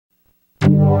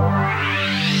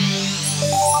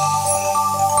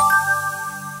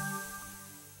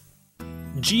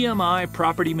GMI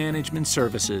Property Management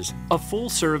Services, a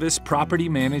full-service property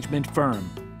management firm.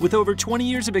 With over 20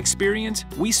 years of experience,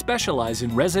 we specialize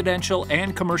in residential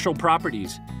and commercial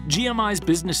properties. GMI's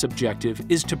business objective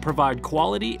is to provide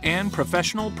quality and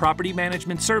professional property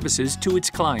management services to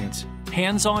its clients.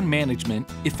 Hands-on management,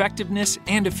 effectiveness,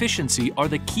 and efficiency are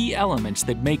the key elements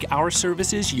that make our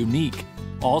services unique.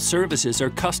 All services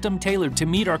are custom-tailored to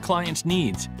meet our clients'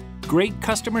 needs. Great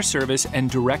customer service and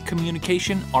direct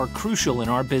communication are crucial in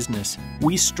our business.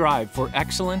 We strive for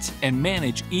excellence and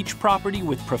manage each property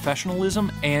with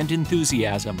professionalism and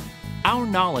enthusiasm. Our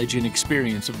knowledge and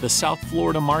experience of the South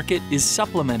Florida market is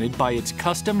supplemented by its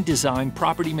custom-designed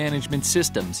property management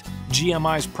systems.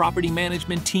 GMI's property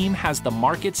management team has the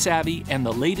market savvy and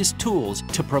the latest tools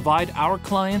to provide our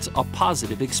clients a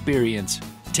positive experience.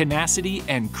 Tenacity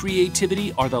and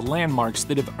creativity are the landmarks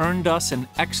that have earned us an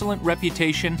excellent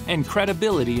reputation and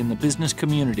credibility in the business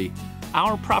community.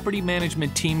 Our property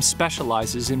management team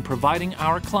specializes in providing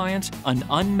our clients an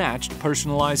unmatched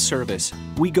personalized service.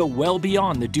 We go well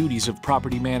beyond the duties of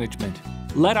property management.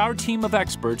 Let our team of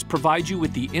experts provide you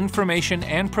with the information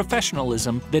and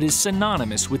professionalism that is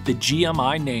synonymous with the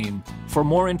GMI name. For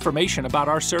more information about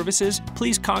our services,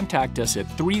 please contact us at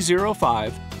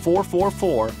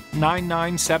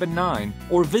 305-444-9979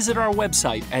 or visit our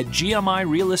website at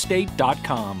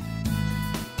gmirealestate.com.